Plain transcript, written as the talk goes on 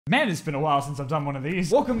Man, it's been a while since I've done one of these.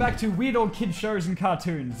 Welcome back to Weird Old Kid Shows and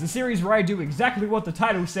Cartoons, the series where I do exactly what the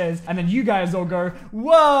title says, and then you guys all go,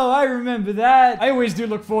 whoa, I remember that. I always do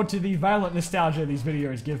look forward to the violent nostalgia these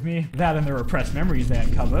videos give me. That and the repressed memories they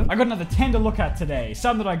uncover. I got another 10 to look at today.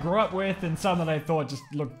 Some that I grew up with, and some that I thought just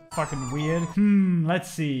looked fucking weird. Let's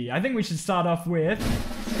see. I think we should start off with...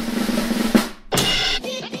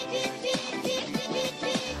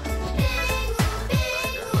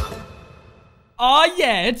 Aw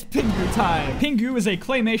yeah, it's Pingu time! Pingu is a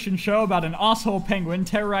claymation show about an asshole penguin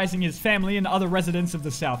terrorizing his family and other residents of the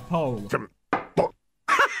South Pole.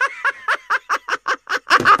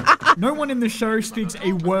 No one in the show speaks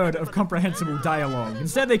a word of comprehensible dialogue.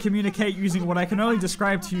 Instead, they communicate using what I can only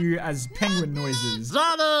describe to you as penguin noises.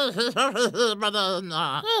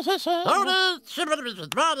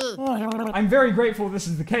 I'm very grateful this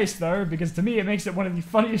is the case, though, because to me it makes it one of the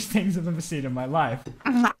funniest things I've ever seen in my life.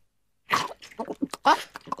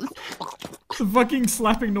 The fucking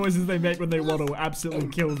slapping noises they make when they waddle absolutely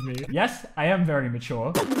kills me. Yes, I am very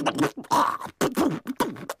mature.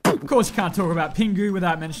 Of course, you can't talk about Pingu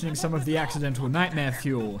without mentioning some of the accidental nightmare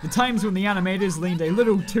fuel. The times when the animators leaned a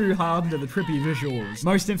little too hard into the trippy visuals.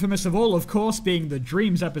 Most infamous of all, of course, being the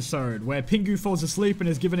Dreams episode, where Pingu falls asleep and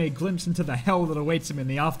is given a glimpse into the hell that awaits him in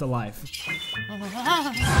the afterlife.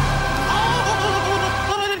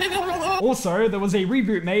 Also, there was a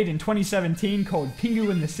reboot made in 2017 called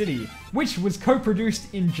Pingu in the City, which was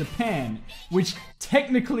co-produced in Japan, which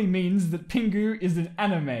technically means that Pingu is an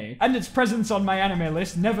anime, and its presence on my anime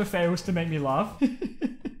list never fails to make me laugh.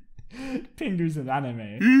 Pingu's an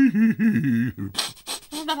anime.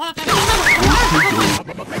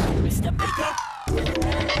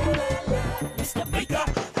 Mr. Maker!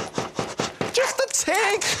 Just a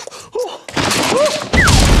tick!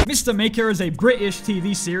 Mr. Maker is a British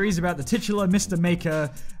TV series about the titular Mr.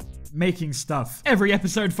 Maker making stuff. Every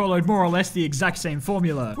episode followed more or less the exact same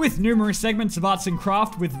formula, with numerous segments of arts and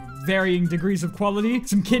craft with varying degrees of quality,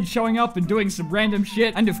 some kids showing up and doing some random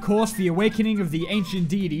shit, and of course the awakening of the ancient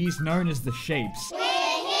deities known as the Shapes.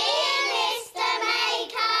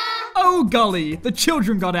 Oh golly, the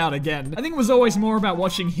children got out again. I think it was always more about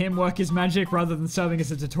watching him work his magic rather than serving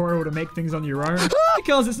as a tutorial to make things on your own.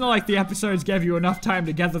 Because it's not like the episodes gave you enough time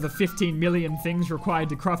to gather the 15 million things required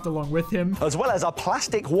to craft along with him. As well as a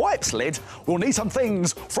plastic wipes lid, we'll need some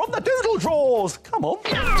things from the doodle drawers. Come on.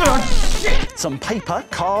 Some paper,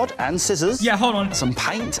 card, and scissors. Yeah, hold on. Some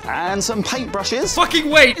paint and some paintbrushes. Fucking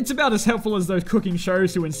wait! It's about as helpful as those cooking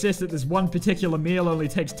shows who insist that this one particular meal only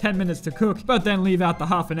takes 10 minutes to cook, but then leave out the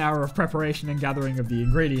half an hour of preparation and gathering of the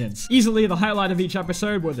ingredients. Easily the highlight of each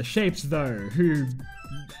episode were the Shapes, though, who...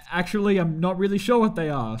 Actually, I'm not really sure what they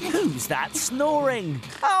are. Who's that snoring?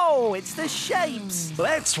 Oh, it's the Shapes.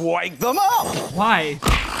 Let's wake them up. Why?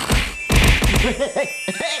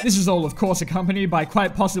 This is all, of course, accompanied by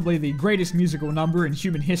quite possibly the greatest musical number in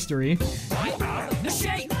human history.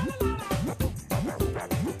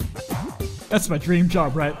 That's my dream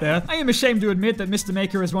job right there. I am ashamed to admit that Mr.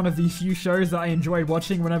 Maker is one of the few shows that I enjoyed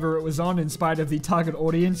watching whenever it was on, in spite of the target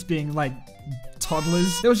audience being, like,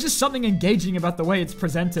 toddlers. There was just something engaging about the way it's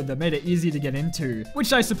presented that made it easy to get into,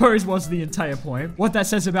 which I suppose was the entire point. What that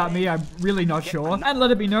says about me, I'm really not sure. And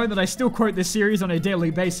let it be known that I still quote this series on a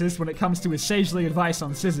daily basis when it comes to his sagely advice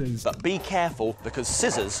on scissors. But be careful, because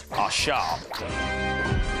scissors are sharp.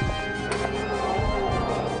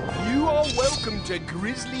 You are welcome to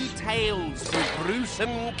Grizzly Tales for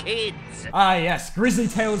Gruesome Kids. Ah yes, Grizzly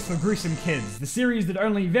Tales for Gruesome Kids, the series that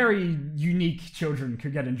only very unique children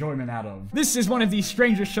could get enjoyment out of. This is one of the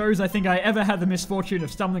strangest shows I think I ever had the misfortune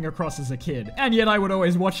of stumbling across as a kid, and yet I would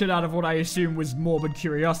always watch it out of what I assume was morbid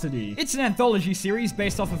curiosity. It's an anthology series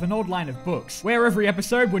based off of an old line of books, where every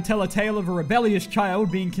episode would tell a tale of a rebellious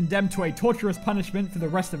child being condemned to a torturous punishment for the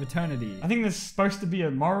rest of eternity. I think there's supposed to be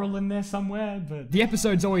a moral in there somewhere, but... The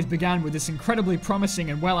episodes always began with this incredibly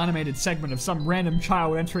promising and well-animated segment of some random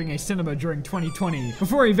child entering a cinema during 2020,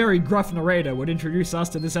 before a very gruff narrator would introduce us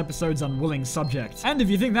to this episode's unwilling subject. And if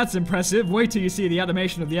you think that's impressive, wait till you see the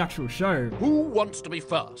animation of the actual show. Who wants to be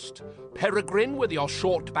first? Peregrine with your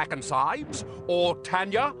short back and sides? Or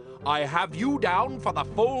Tanya? I have you down for the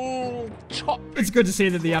full chop. It's good to see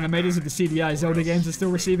that the animators of the CDI Zelda games are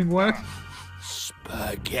still receiving work. Spooky.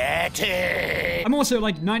 Spaghetti! I'm also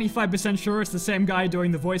like 95% sure it's the same guy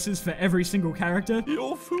doing the voices for every single character.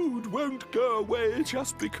 Your food won't go away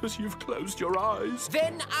just because you've closed your eyes.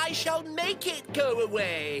 Then I shall make it go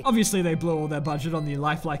away. Obviously, they blew all their budget on the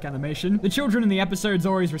lifelike animation. The children in the episodes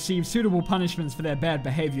always receive suitable punishments for their bad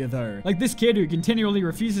behavior, though. Like this kid who continually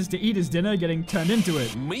refuses to eat his dinner getting turned into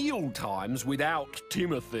it. Meal times without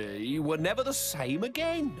Timothy were never the same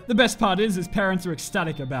again. The best part is his parents are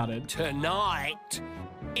ecstatic about it. Tonight,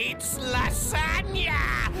 it's lasagna!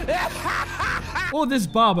 Or this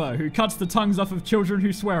barber who cuts the tongues off of children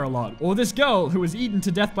who swear a lot. Or this girl who was eaten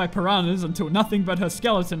to death by piranhas until nothing but her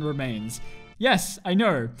skeleton remains. Yes, I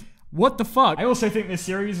know. What the fuck? I also think this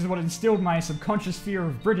series is what instilled my subconscious fear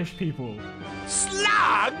of British people.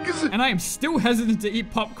 Slugs! And I am still hesitant to eat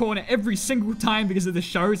popcorn every single time because of the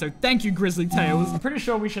show, so thank you, Grizzly Tales. I'm pretty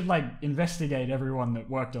sure we should, like, investigate everyone that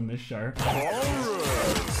worked on this show.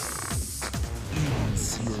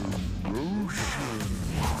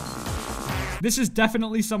 This is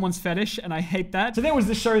definitely someone's fetish, and I hate that. So there was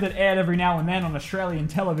this show that aired every now and then on Australian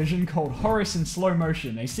television called Horace in Slow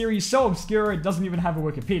Motion, a series so obscure it doesn't even have a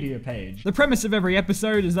Wikipedia page. The premise of every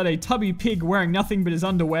episode is that a tubby pig wearing nothing but his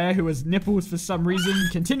underwear, who has nipples for some reason,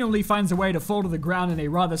 continually finds a way to fall to the ground in a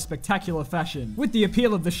rather spectacular fashion, with the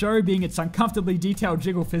appeal of the show being its uncomfortably detailed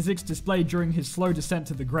jiggle physics displayed during his slow descent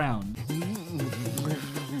to the ground.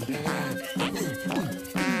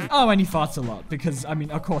 Oh, and he farts a lot, because, I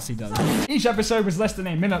mean, of course he does. Each episode was less than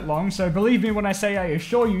a minute long, so believe me when I say I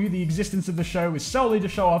assure you the existence of the show is solely to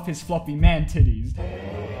show off his floppy man titties.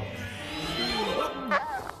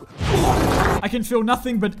 I can feel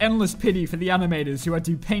nothing but endless pity for the animators who had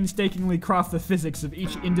to painstakingly craft the physics of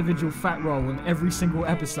each individual fat roll in every single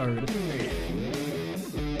episode.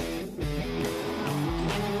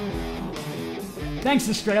 Thanks,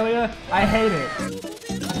 Australia. I hate it.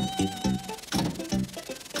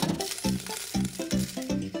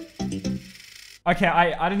 Okay,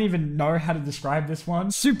 I don't even know how to describe this one.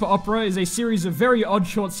 Soupe Opera is a series of very odd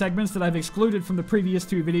short segments that I've excluded from the previous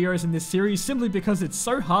two videos in this series simply because it's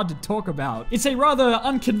so hard to talk about. It's a rather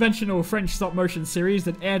unconventional French stop-motion series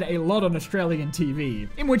that aired a lot on Australian TV,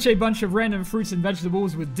 in which a bunch of random fruits and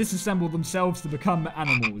vegetables would disassemble themselves to become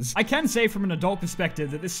animals. I can say from an adult perspective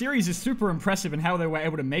that this series is super impressive in how they were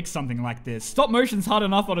able to make something like this. Stop-motion's hard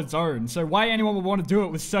enough on its own, so why anyone would want to do it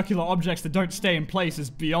with circular objects that don't stay in place is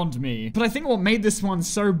beyond me. But I think what made this one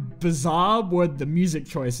so bizarre were the music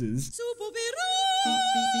choices.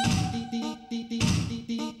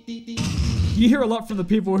 You hear a lot from the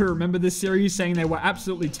people who remember this series saying they were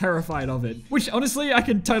absolutely terrified of it, which honestly I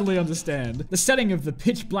can totally understand. The setting of the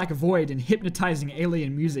pitch black void and hypnotizing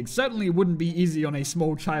alien music certainly wouldn't be easy on a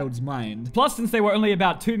small child's mind. Plus, since they were only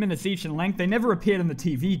about 2 minutes each in length, they never appeared in the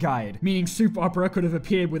TV guide, meaning Soupe Opera could have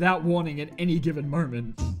appeared without warning at any given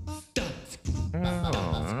moment.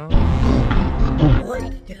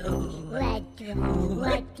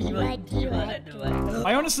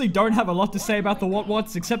 I honestly don't have a lot to say about the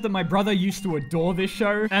WotWots, except that my brother used to adore this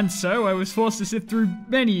show, and so I was forced to sit through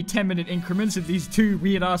many 10-minute increments of these two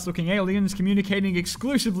weird-ass looking aliens communicating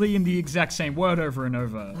exclusively in the exact same word over and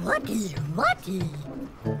over.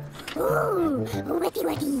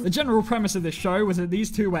 The general premise of this show was that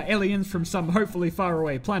these two were aliens from some hopefully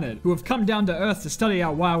faraway planet, who have come down to Earth to study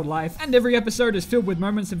our wildlife, and every episode is filled with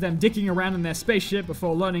moments of them dicking around in their spaceship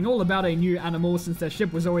before learning all about a new animal, since their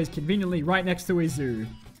ship was always conveniently right next to a zoo,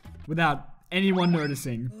 without anyone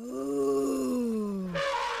noticing.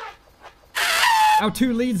 Our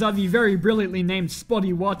two leads are the very brilliantly named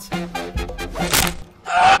Spotty Watt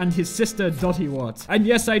and his sister Dotty Watt. And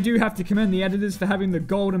yes, I do have to commend the editors for having the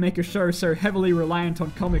goal to make a show so heavily reliant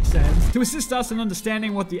on Comic Sans. To assist us in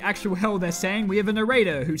understanding what the actual hell they're saying, we have a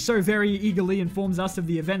narrator who so very eagerly informs us of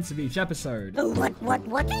the events of each episode. What?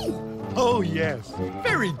 Oh yes,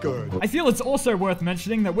 very good. I feel it's also worth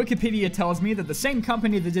mentioning that Wikipedia tells me that the same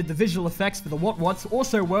company that did the visual effects for the WotWots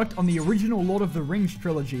also worked on the original Lord of the Rings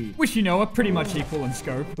trilogy, which you know are pretty much equal in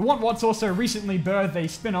scope. The WotWots also recently birthed a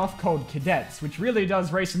spin-off called Cadets, which really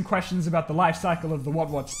does raise some questions about the life cycle of the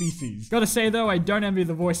WotWot species. Gotta say though, I don't envy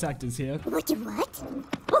the voice actors here. What?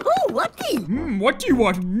 Oh, what do you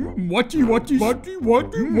want? What do you want?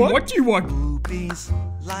 Boobies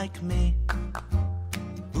like me.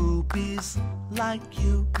 Boobies like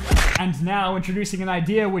you. And now, introducing an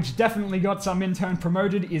idea which definitely got some intern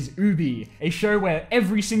promoted is Oobi, a show where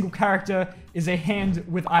every single character is a hand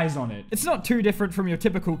with eyes on it. It's not too different from your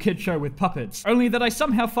typical kid show with puppets, only that I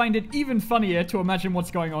somehow find it even funnier to imagine what's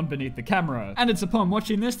going on beneath the camera. And it's upon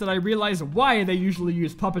watching this that I realize why they usually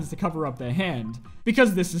use puppets to cover up their hand.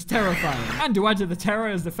 Because this is terrifying. And to add to the terror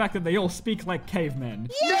is the fact that they all speak like cavemen.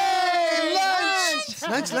 Yay! Lunch!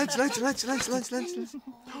 Lunch.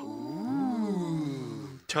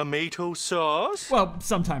 Tomato sauce? Well,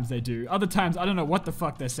 sometimes they do. Other times, I don't know what the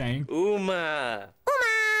fuck they're saying. Uma.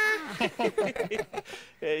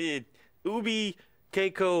 Oobi,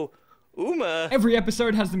 Keiko, Uma. Every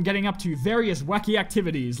episode has them getting up to various wacky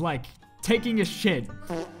activities, like taking a shit.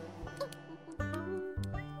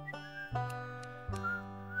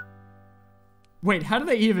 Wait, how do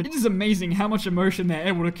they even? It is amazing how much emotion they're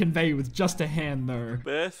able to convey with just a hand, though.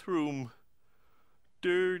 Bathroom.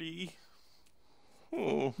 Dirty.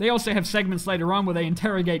 Oh. They also have segments later on where they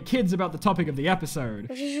interrogate kids about the topic of the episode.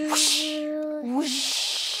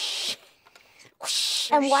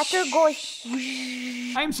 And water goes.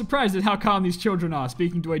 I am surprised at how calm these children are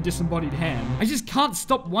speaking to a disembodied hand. I just can't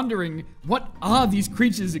stop wondering, what are these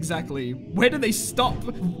creatures exactly? Where do they stop?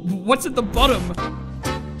 What's at the bottom?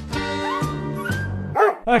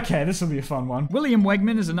 Okay, this will be a fun one. William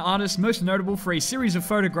Wegman is an artist most notable for a series of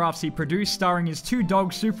photographs he produced starring his two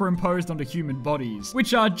dogs superimposed onto human bodies,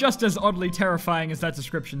 which are just as oddly terrifying as that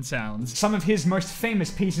description sounds. Some of his most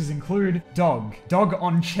famous pieces include Dog, Dog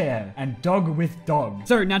on Chair, and Dog with Dog.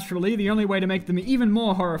 So naturally, the only way to make them even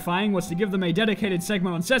more horrifying was to give them a dedicated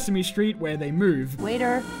segment on Sesame Street where they move.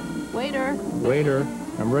 Waiter, waiter. Waiter,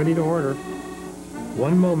 I'm ready to order.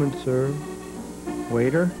 1 moment, sir.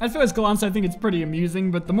 Waiter? At first glance, I think it's pretty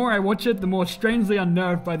amusing, but the more I watch it, the more strangely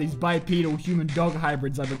unnerved by these bipedal human-dog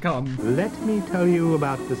hybrids I become. Let me tell you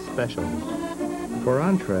about the specials. For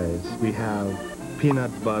entrees, we have peanut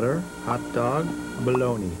butter, hot dog,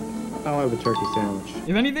 bologna. I'll have a turkey sandwich.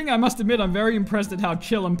 If anything, I must admit I'm very impressed at how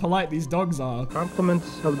chill and polite these dogs are.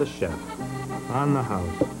 Compliments of the chef. On the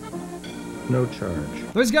house. No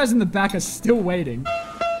charge. Those guys in the back are still waiting.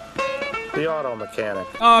 The auto mechanic.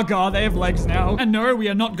 Oh god, they have legs now. And no, we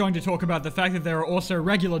are not going to talk about the fact that there are also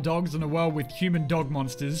regular dogs in a world with human dog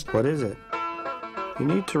monsters. What is it? You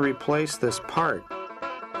need to replace this part.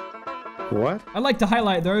 What? I'd like to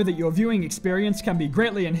highlight though that your viewing experience can be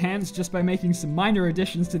greatly enhanced just by making some minor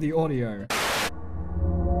additions to the audio.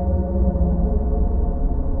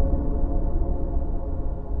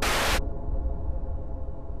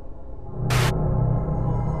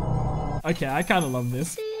 Okay, I kinda love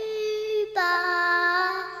this.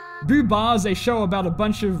 Boohbah is a show about a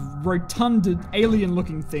bunch of rotund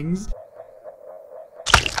alien-looking things.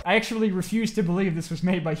 I actually refuse to believe this was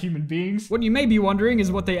made by human beings. What you may be wondering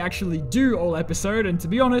is what they actually do all episode, and to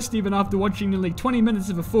be honest, even after watching nearly 20 minutes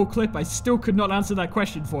of a full clip, I still could not answer that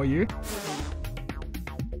question for you.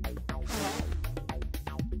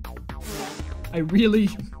 I really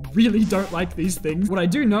don't like these things. What I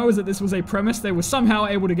do know is that this was a premise they were somehow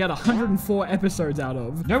able to get 104 episodes out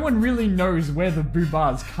of. No one really knows where the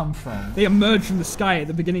Boohbahs come from. They emerge from the sky at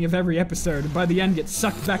the beginning of every episode, and by the end get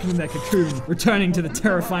sucked back into their cocoon, returning to the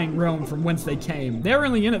terrifying realm from whence they came. They're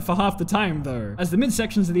only in it for half the time, though, as the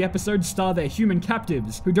midsections of the episode star their human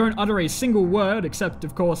captives, who don't utter a single word, except,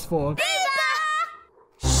 of course, for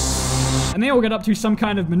and they all get up to some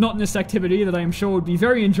kind of monotonous activity that I am sure would be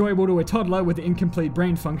very enjoyable to a toddler with incomplete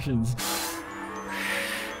brain functions.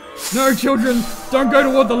 No, children, don't go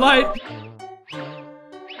toward the light!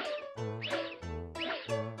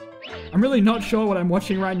 I'm really not sure what I'm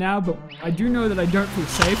watching right now, but I do know that I don't feel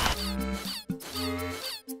safe.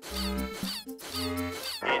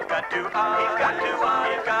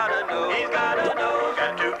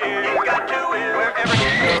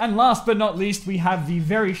 And last but not least, we have the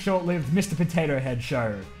very short-lived Mr. Potato Head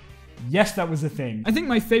show. Yes, that was a thing. I think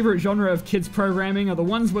my favorite genre of kids programming are the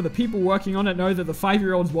ones where the people working on it know that the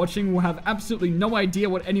 5-year-olds watching will have absolutely no idea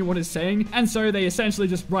what anyone is saying, and so they essentially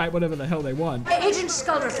just write whatever the hell they want. Agent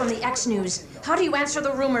Sculder from the X News. How do you answer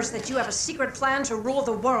the rumors that you have a secret plan to rule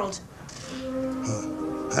the world?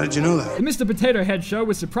 How did you know that? The Mr. Potato Head show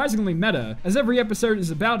was surprisingly meta, as every episode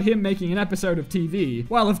is about him making an episode of TV,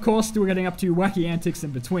 while of course still getting up to wacky antics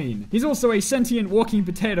in between. He's also a sentient walking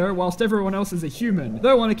potato, whilst everyone else is a human,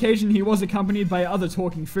 though on occasion he was accompanied by other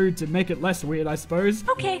talking food to make it less weird, I suppose.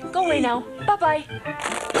 Okay, go away now. Bye-bye.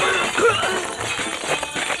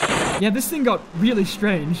 Yeah, this thing got really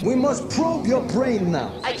strange. We must probe your brain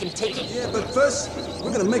now. I can take it. Yeah, but first,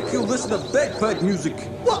 we're gonna make you listen to bagpipe music.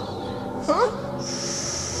 What? Huh?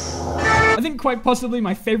 I think quite possibly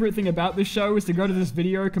my favorite thing about this show is to go to this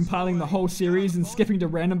video compiling the whole series and skipping to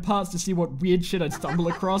random parts to see what weird shit I'd stumble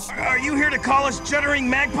across. Are you here to call us juddering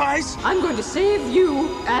magpies? I'm going to save you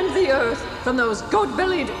and the Earth from those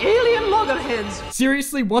goat-bellied alien loggerheads.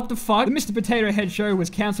 Seriously, what the fuck? The Mr. Potato Head show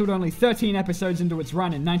was cancelled only 13 episodes into its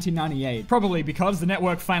run in 1998, probably because the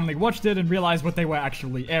network finally watched it and realized what they were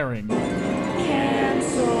actually airing.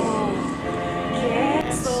 Cancel.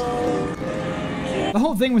 Cancel. Cancel. The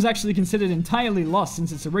whole thing was actually considered entirely lost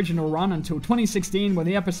since its original run until 2016 when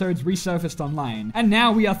the episodes resurfaced online. And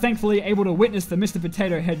now we are thankfully able to witness the Mr.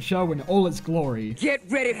 Potato Head show in all its glory. Get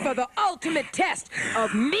ready for the ultimate test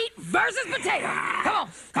of meat versus potato. Come on,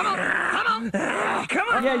 come on, come on, come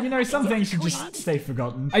on. Yeah, you know, some things should just stay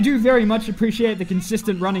forgotten. I do very much appreciate the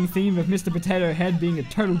consistent running theme of Mr. Potato Head being a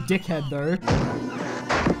total dickhead though.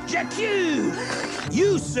 Jackie!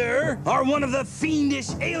 You, sir, are one of the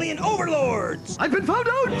fiendish alien overlords! I've been found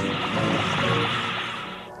out!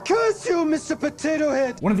 Curse you, Mr. Potato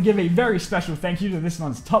Head! Wanted to give a very special thank you to this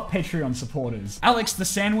month's top Patreon supporters. Alex the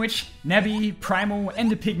Sandwich, Nebby, Primal,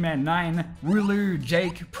 EnderPigman9, Rulu,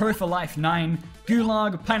 Jake, Pro for Life 9,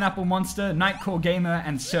 Gulag, Pineapple Monster, Nightcore Gamer,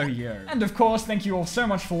 and Sergio. And of course, thank you all so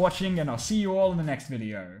much for watching, and I'll see you all in the next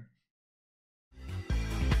video.